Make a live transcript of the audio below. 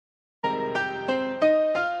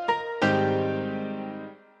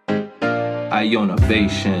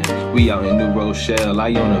Ionavation. We out in New Rochelle,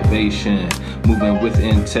 Ionavation. Moving with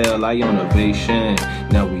Intel, Ionavation.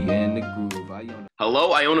 Now we in the groove.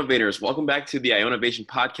 Hello, Ionavators. Welcome back to the Ionavation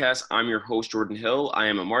podcast. I'm your host, Jordan Hill. I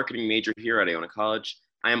am a marketing major here at Iona College.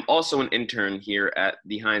 I am also an intern here at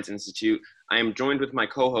the Hynes Institute. I am joined with my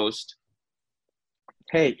co-host.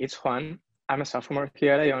 Hey, it's Juan. I'm a sophomore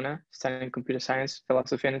here at Iona, studying computer science,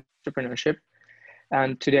 philosophy, and entrepreneurship.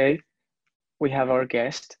 And today we have our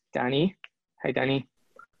guest, Danny. Hi, Danny.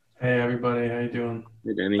 Hey, everybody. How you doing?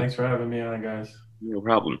 Hey, Danny. Thanks for having me on, guys. No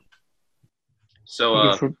problem.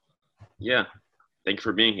 So, yeah, thank you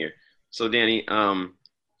for being here. So, Danny,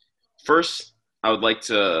 first, I would like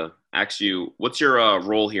to ask you, what's your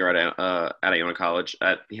role here at Iona College,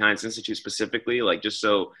 at the Hynes Institute specifically? Like, just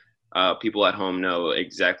so people at home know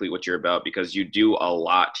exactly what you're about, because you do a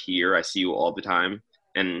lot here. I see you all the time.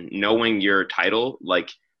 And knowing your title,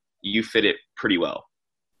 like, you fit it pretty well.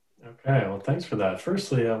 Okay, well, thanks for that.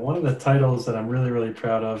 Firstly, one of the titles that I'm really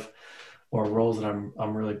proud of, or roles that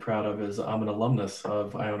I'm really proud of, is I'm an alumnus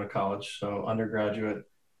of Iona College. So undergraduate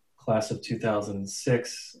class of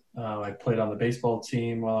 2006. I played on the baseball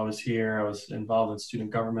team while I was here. I was involved in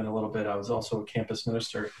student government a little bit. I was also a campus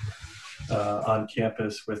minister on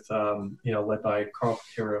campus with, led by Carl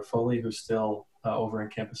Foley, who's still over in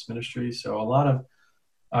campus ministry. So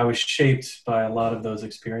I was shaped by a lot of those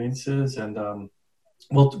experiences, and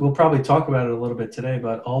we'll probably talk about it a little bit today,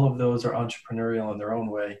 but all of those are entrepreneurial in their own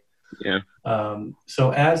way. Yeah.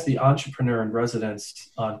 So as the entrepreneur in residence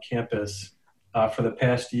on campus, for the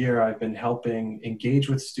past year, I've been helping engage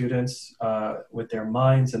with students with their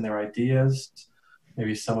minds and their ideas,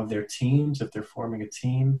 maybe some of their teams, if they're forming a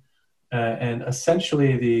team. And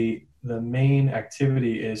essentially the main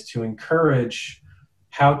activity is to encourage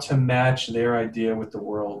how to match their idea with the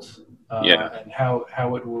world, and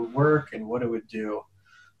how it would work and what it would do.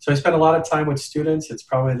 So I spend a lot of time with students. It's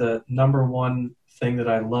probably the number one thing that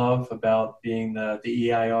I love about being the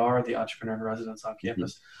EIR, the Entrepreneur in Residence on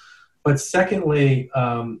campus. But secondly,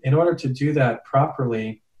 in order to do that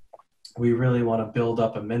properly, we really want to build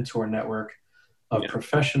up a mentor network of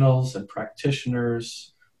professionals and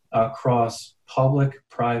practitioners across public,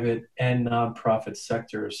 private, and nonprofit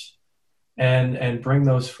sectors, and bring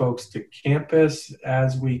those folks to campus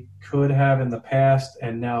as we could have in the past,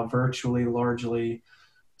 and now virtually, largely,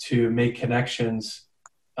 to make connections,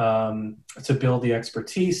 to build the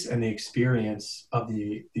expertise and the experience of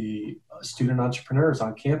the student entrepreneurs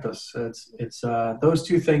on campus. It's those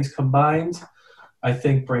two things combined, I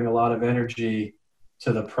think, bring a lot of energy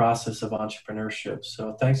to the process of entrepreneurship.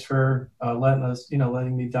 So thanks for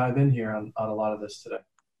letting me dive in here on a lot of this today.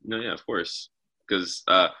 No, yeah, of course. Because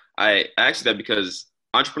I asked that because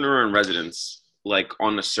entrepreneur in residence, like,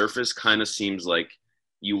 on the surface, kind of seems like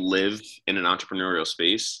you live in an entrepreneurial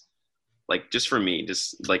space. Like, just for me,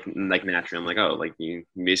 just like naturally, I'm like, oh, like, you're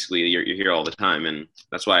here all the time. And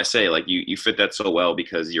that's why I say, like, you fit that so well,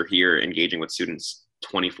 because you're here engaging with students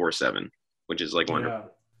 24/7, which is like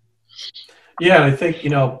wonderful. Yeah, and I think,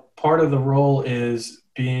 part of the role is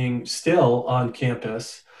being still on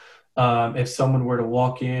campus. If someone were to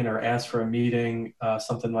walk in or ask for a meeting,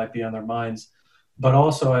 something might be on their minds. But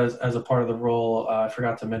also as a part of the role, I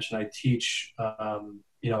forgot to mention, I teach, a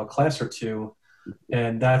class or two,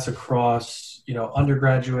 and that's across,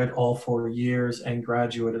 undergraduate, all 4 years, and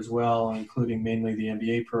graduate as well, including mainly the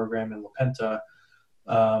MBA program in La Penta.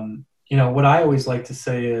 What I always like to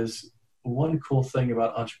say is, one cool thing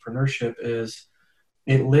about entrepreneurship is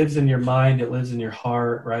it lives in your mind, it lives in your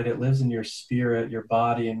heart, right? It lives in your spirit, your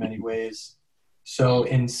body in many ways. So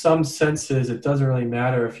in some senses, it doesn't really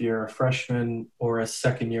matter if you're a freshman or a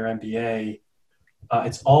second-year MBA.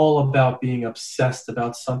 It's all about being obsessed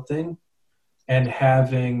about something and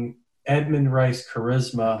having Edmund Rice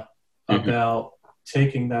charisma about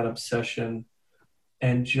taking that obsession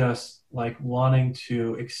and just like wanting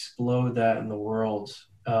to explode that in the world,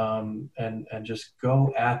 and just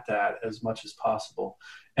go at that as much as possible.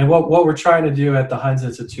 And what we're trying to do at the Hynes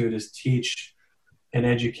Institute is teach and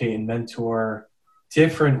educate and mentor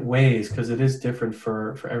different ways, because it is different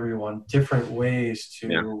for everyone, different ways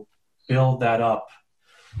to build that up,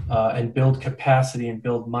 and build capacity and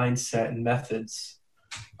build mindset and methods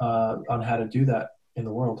on how to do that in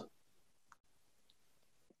the world.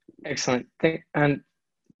 Excellent. And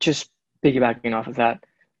just piggybacking off of that,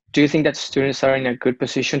 do you think that students are in a good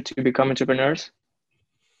position to become entrepreneurs?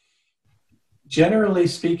 Generally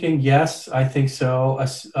speaking, yes, I think so.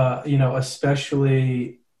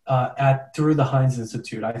 Especially through the Hynes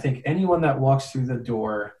Institute. I think anyone that walks through the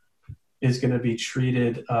door is going to be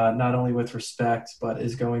treated not only with respect, but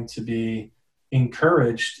is going to be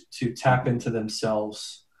encouraged to tap into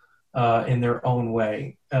themselves in their own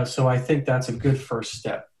way. So I think that's a good first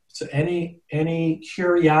step. So any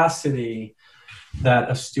curiosity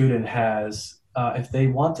that a student has, if they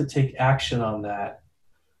want to take action on that,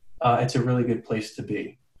 it's a really good place to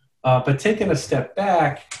be. But taking a step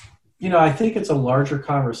back, I think it's a larger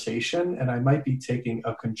conversation, and I might be taking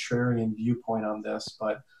a contrarian viewpoint on this,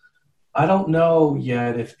 but I don't know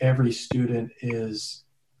yet if every student is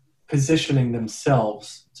positioning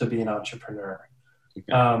themselves to be an entrepreneur.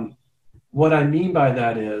 Okay. What I mean by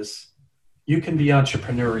that is you can be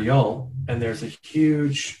entrepreneurial, and there's a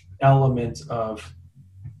huge element of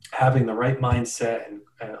having the right mindset and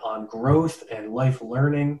on growth and life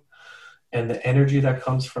learning and the energy that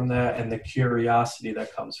comes from that and the curiosity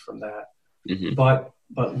that comes from that. Mm-hmm. But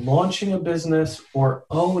launching a business or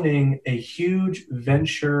owning a huge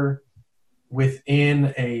venture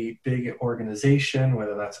within a big organization,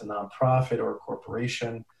 whether that's a nonprofit or a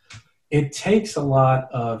corporation, it takes a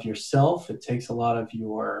lot of yourself. It takes a lot of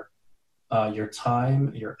your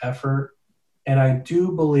time, your effort. And I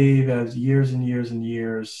do believe as years and years and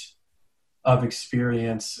years of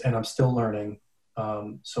experience, and I'm still learning.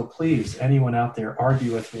 So please, anyone out there,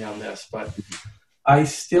 argue with me on this, but I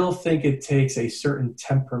still think it takes a certain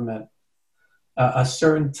temperament, a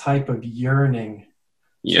certain type of yearning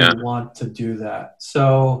to want to do that.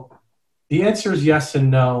 So the answer is yes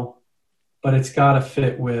and no, but it's got to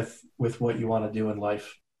fit with what you want to do in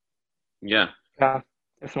life. Yeah,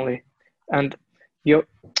 definitely. And you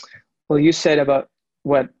said about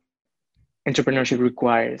what entrepreneurship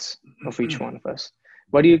requires of each one of us.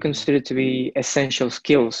 What do you consider to be essential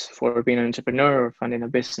skills for being an entrepreneur or funding a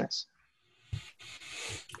business?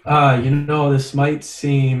 This might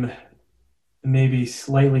seem maybe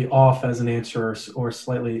slightly off as an answer or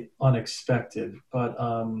slightly unexpected, but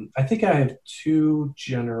I think I have two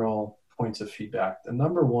general points of feedback. The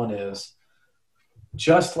number one is,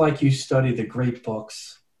 just like you study the great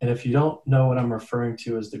books, and if you don't know what I'm referring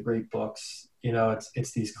to as the great books,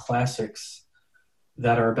 it's these classics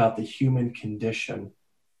that are about the human condition.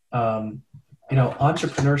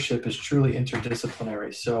 Entrepreneurship is truly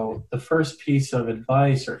interdisciplinary. So the first piece of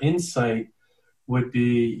advice or insight would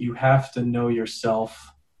be you have to know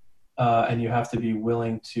yourself, and you have to be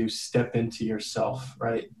willing to step into yourself,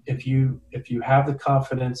 right? If you have the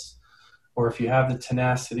confidence, or if you have the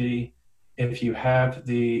tenacity, if you have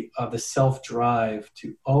the self-drive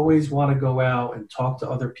to always want to go out and talk to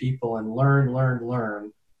other people and learn,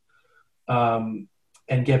 and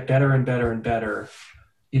get better and better and better,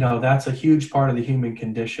 that's a huge part of the human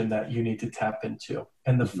condition that you need to tap into.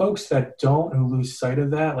 And the folks that don't, who lose sight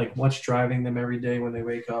of that, like what's driving them every day when they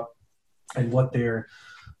wake up, and what they're,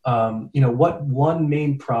 what one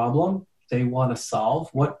main problem they want to solve,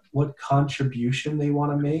 what contribution they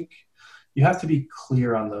want to make, you have to be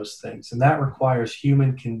clear on those things. And that requires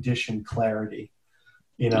human condition clarity,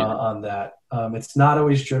 on that. It's not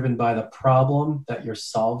always driven by the problem that you're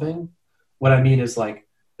solving. What I mean is like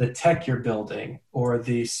the tech you're building or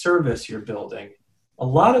the service you're building. A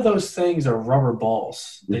lot of those things are rubber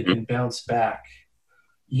balls. They can bounce back.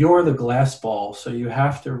 You're the glass ball. So you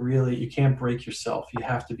have to you can't break yourself. You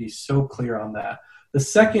have to be so clear on that. The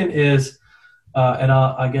second is, and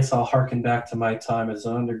I guess I'll harken back to my time as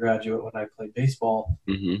an undergraduate when I played baseball.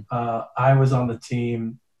 I was on the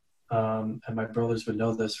team, and my brothers would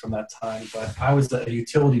know this from that time, but I was a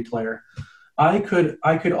utility player. I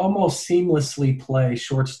could almost seamlessly play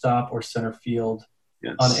shortstop or center field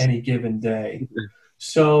on any given day.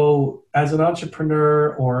 So as an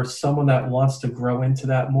entrepreneur or someone that wants to grow into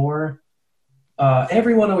that more,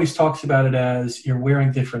 everyone always talks about it as you're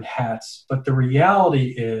wearing different hats. But the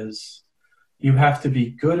reality is you have to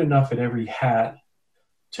be good enough at every hat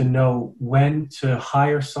to know when to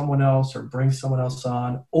hire someone else or bring someone else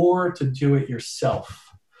on, or to do it yourself.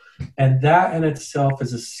 And that in itself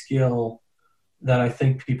is a skill that I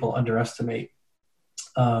think people underestimate.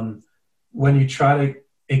 When you try to,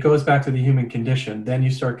 it goes back to the human condition. Then you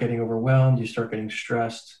start getting overwhelmed, you start getting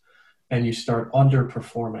stressed, and you start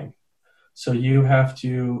underperforming. So you have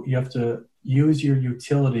to use your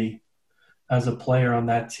utility as a player on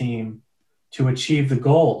that team to achieve the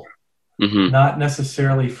goal, not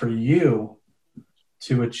necessarily for you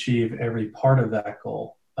to achieve every part of that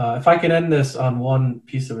goal. If I can end this on one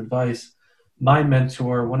piece of advice, my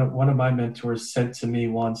mentor, one of my mentors said to me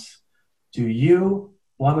once, do you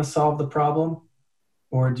want to solve the problem,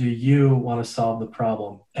 or do you want to solve the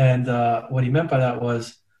problem? And what he meant by that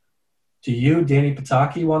was, do you, Danny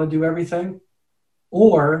Potocki, want to do everything?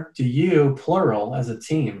 Or do you, plural, as a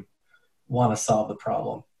team, want to solve the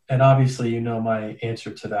problem? And obviously, you know my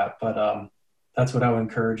answer to that, but that's what I would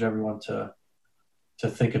encourage everyone to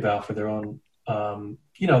think about for their own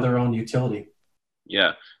their own utility.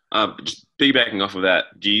 Yeah. Just piggybacking off of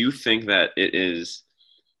that, do you think that it is,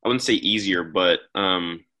 I wouldn't say easier, but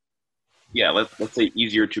let's say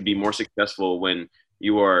easier to be more successful when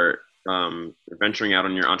you are venturing out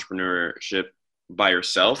on your entrepreneurship by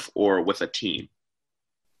yourself or with a team?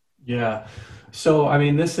 Yeah. So, I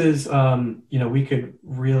mean, this is, we could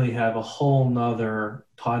really have a whole nother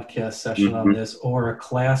podcast session on this, or a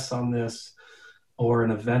class on this, or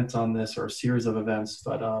an event on this, or a series of events.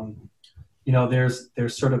 But,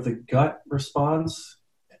 there's sort of the gut response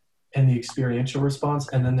and the experiential response.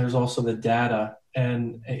 And then there's also the data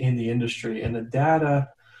and in the industry. And the data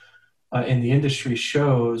in the industry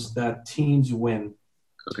shows that teams win.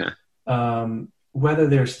 Okay. Whether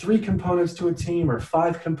there's 3 components to a team or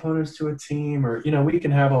 5 components to a team, or, we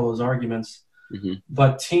can have all those arguments,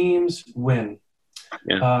 but teams win.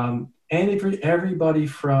 Yeah. And everybody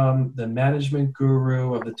from the management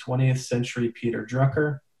guru of the 20th century, Peter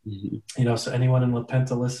Drucker, so anyone in La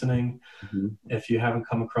Penta listening, if you haven't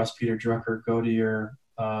come across Peter Drucker, go to your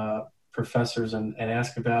professors and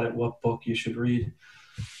ask about it, what book you should read,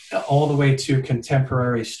 all the way to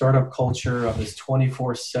contemporary startup culture of this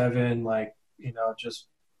 24/7, just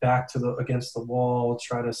back to against the wall,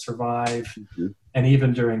 try to survive. And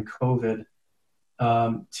even during COVID,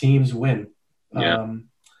 teams win. Yeah.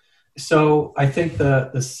 So I think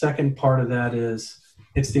the second part of that is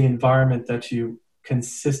it's the environment that you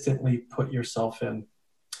consistently put yourself in.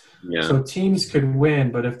 Yeah. So teams could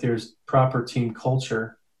win, but if there's proper team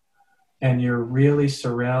culture and you're really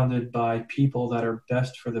surrounded by people that are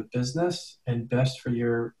best for the business and best for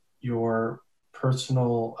your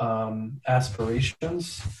personal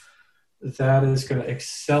aspirations, that is going to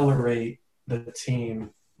accelerate the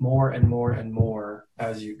team more and more and more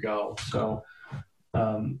as you go. So,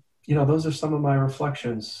 those are some of my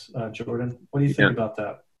reflections, Jordan. What do you think about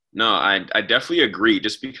that? No, I definitely agree.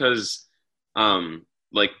 Just because,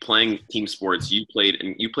 playing team sports, you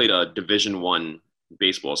played a Division I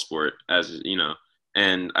baseball sport,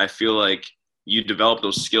 and I feel like you develop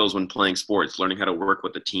those skills when playing sports, learning how to work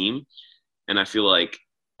with a team. And I feel like,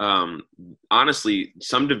 honestly,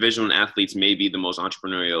 some Division I athletes may be the most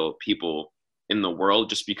entrepreneurial people in the world,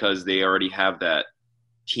 just because they already have that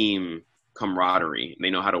team camaraderie. They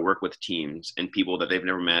know how to work with teams and people that they've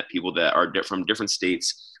never met, people that are from different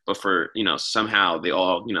states, but somehow they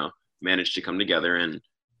all, manage to come together and,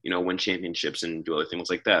 win championships and do other things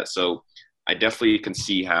like that. So I definitely can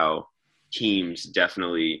see how teams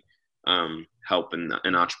definitely help in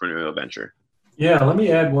an entrepreneurial venture. Yeah, let me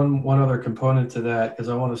add one other component to that, because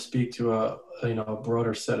I want to speak to a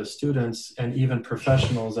broader set of students and even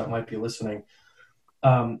professionals that might be listening.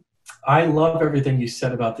 I love everything you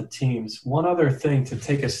said about the teams. One other thing to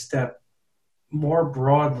take a step more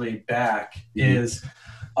broadly back is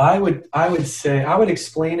I would say I would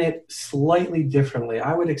explain it slightly differently.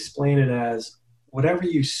 I would explain it as whatever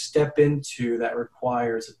you step into that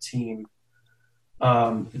requires a team,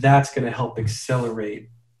 that's going to help accelerate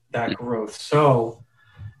that growth. So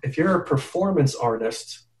if you're a performance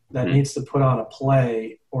artist that needs to put on a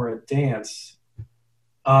play or a dance,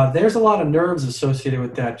 there's a lot of nerves associated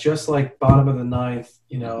with that, just like bottom of the ninth,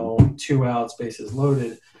 2 outs, bases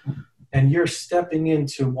loaded. And you're stepping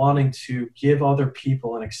into wanting to give other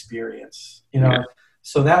people an experience,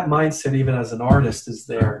 So that mindset, even as an artist, is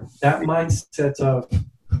there. That mindset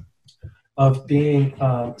of being,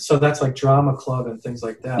 so that's like drama club and things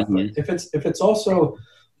like that. But if it's also,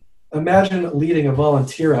 imagine leading a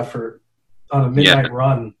volunteer effort on a midnight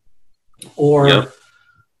run, or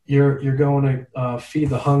you're going to feed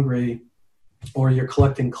the hungry, or you're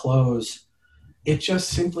collecting clothes. It just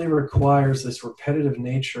simply requires this repetitive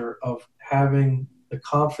nature of having the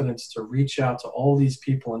confidence to reach out to all these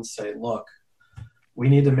people and say, look, we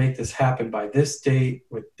need to make this happen by this date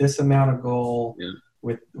with this amount of goal,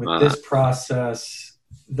 with this process.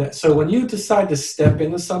 So when you decide to step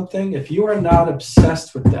into something, if you are not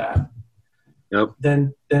obsessed with that,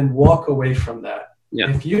 then walk away from that. Yeah.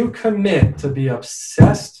 If you commit to be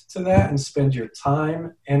obsessed to that and spend your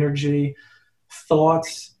time, energy,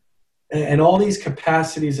 thoughts, and all these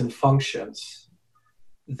capacities and functions,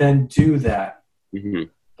 then do that.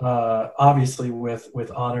 Obviously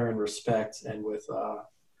with honor and respect and with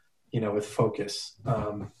focus.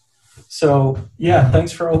 So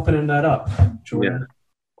thanks for opening that up, Jordan.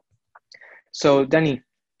 So Danny,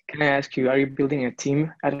 can I ask you, are you building a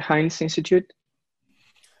team at Hynes Institute?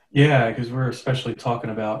 Yeah, because we're especially talking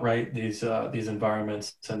about these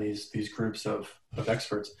environments and these groups of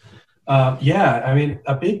experts. I mean,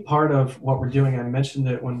 a big part of what we're doing, I mentioned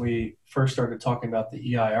it when we first started talking about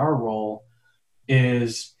the EIR role,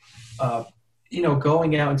 is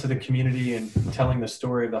going out into the community and telling the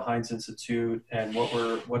story of the Hynes Institute and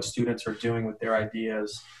what students are doing with their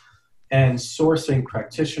ideas, and sourcing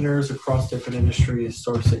practitioners across different industries,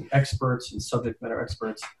 sourcing experts and subject matter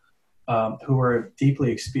experts who are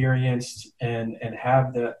deeply experienced and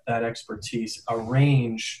have that expertise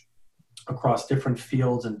arrange across different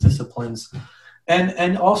fields and disciplines,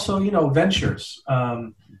 and also, ventures.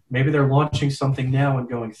 Maybe they're launching something now and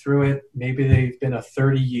going through it. Maybe they've been a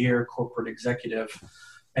 30-year corporate executive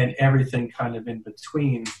and everything kind of in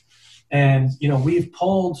between. And, we've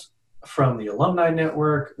pulled from the alumni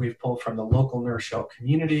network, we've pulled from the local Nurse Shell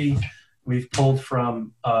community, we've pulled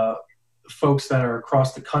from folks that are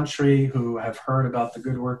across the country who have heard about the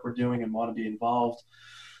good work we're doing and want to be involved.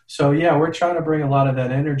 So yeah, we're trying to bring a lot of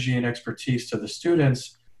that energy and expertise to the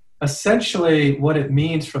students. Essentially, what it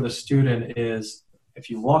means for the student is, if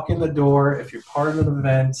you walk in the door, if you're part of an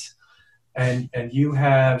event, and you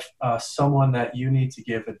have someone that you need to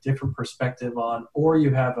give a different perspective on, or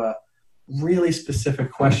you have a really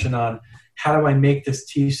specific question on how do I make this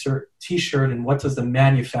t-shirt and what does the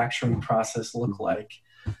manufacturing process look like?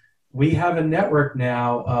 We have a network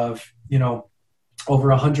now of, over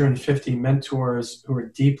 150 mentors who are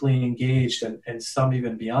deeply engaged and some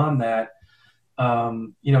even beyond that,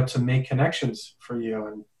 to make connections for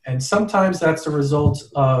you. And sometimes that's the result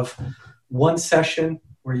of one session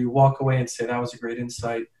where you walk away and say, that was a great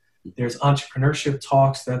insight. There's entrepreneurship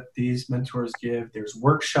talks that these mentors give. There's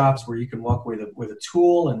workshops where you can walk away with a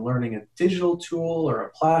tool and learning a digital tool or a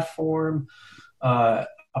platform, a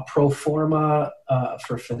pro forma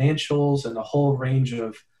for financials, and a whole range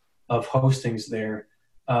of hostings there.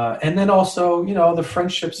 And then also, the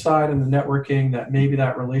friendship side and the networking, that maybe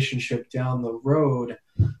that relationship down the road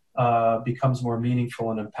becomes more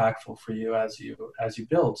meaningful and impactful for you as you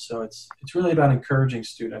build. So it's really about encouraging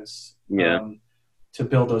students to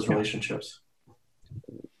build those relationships.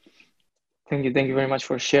 Thank you very much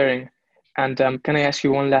for sharing. And can I ask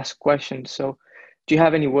you one last question? So do you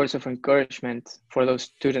have any words of encouragement for those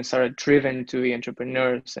students that are driven to be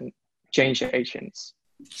entrepreneurs and change agents?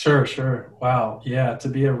 Sure. Wow. Yeah. To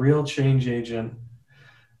be a real change agent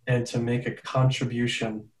and to make a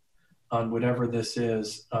contribution on whatever this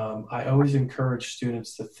is, I always encourage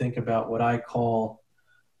students to think about what I call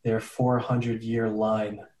their 400-year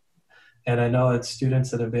line. And I know that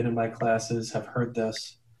students that have been in my classes have heard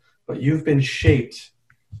this, but you've been shaped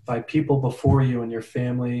by people before you and your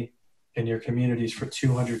family and your communities for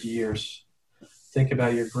 200 years. Think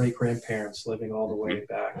about your great-grandparents living all the way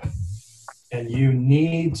back. And you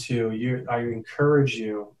need to, I encourage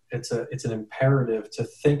you, it's an imperative to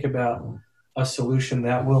think about a solution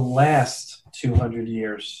that will last 200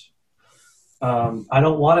 years. I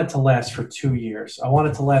don't want it to last for 2 years. I want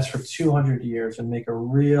it to last for 200 years and make a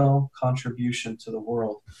real contribution to the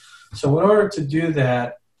world. So in order to do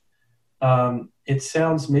that, it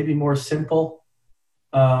sounds maybe more simple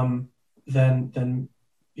than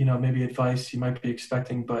maybe advice you might be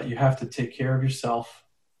expecting, but you have to take care of yourself.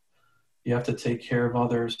 You have to take care of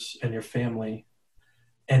others and your family.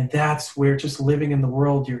 And that's where, just living in the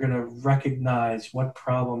world, you're going to recognize what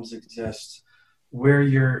problems exist, where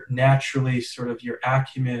you're naturally sort of your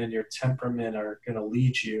acumen and your temperament are going to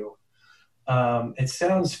lead you. It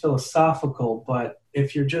sounds philosophical, but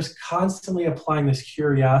if you're just constantly applying this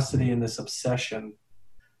curiosity and this obsession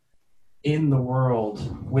in the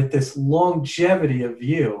world with this longevity of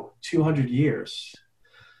view, 200 years,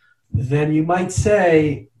 then you might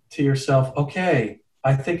say to yourself, okay,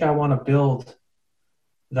 I think I want to build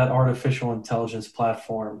that artificial intelligence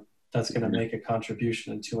platform that's going to make a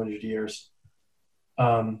contribution in 200 years.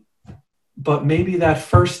 But maybe that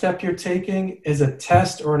first step you're taking is a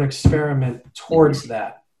test or an experiment towards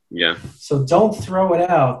that. Yeah. So don't throw it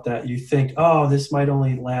out that you think, oh, this might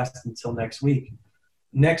only last until next week.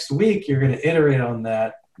 Next week, you're going to iterate on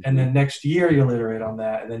that. And then next year, you'll iterate on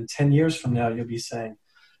that. And then 10 years from now, you'll be saying,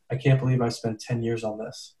 I can't believe I spent 10 years on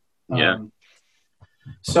this. Yeah.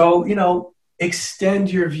 So,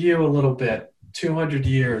 extend your view a little bit, 200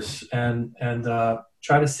 years, and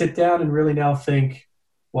try to sit down and really now think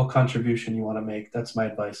what contribution you want to make. That's my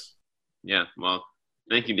advice. Yeah. Well,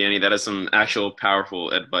 thank you, Danny. That is some actual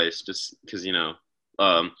powerful advice, just because,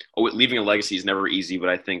 leaving a legacy is never easy, but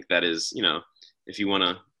I think that is, if you want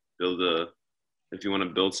to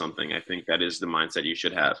build something, I think that is the mindset you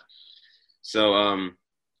should have. So,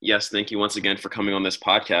 yes, thank you once again for coming on this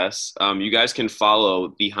podcast. You guys can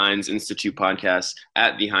follow the Hynes Institute podcast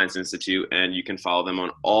at the Hynes Institute, and you can follow them on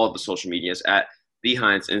all the social medias at the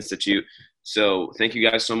Hynes Institute. So thank you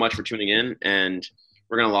guys so much for tuning in, and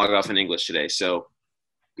we're going to log off in English today. So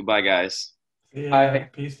goodbye, guys. Yeah,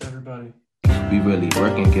 peace to everybody. We really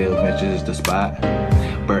working, Gale Ventures the spot.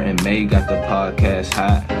 Bert and May got the podcast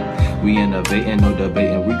hot. We innovating, no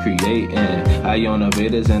debating, we creating.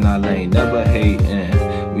 Ionavators in our lane, never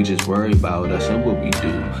hating. We just worry about us and what we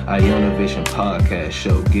do. Ionavation podcast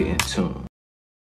show, get in tune.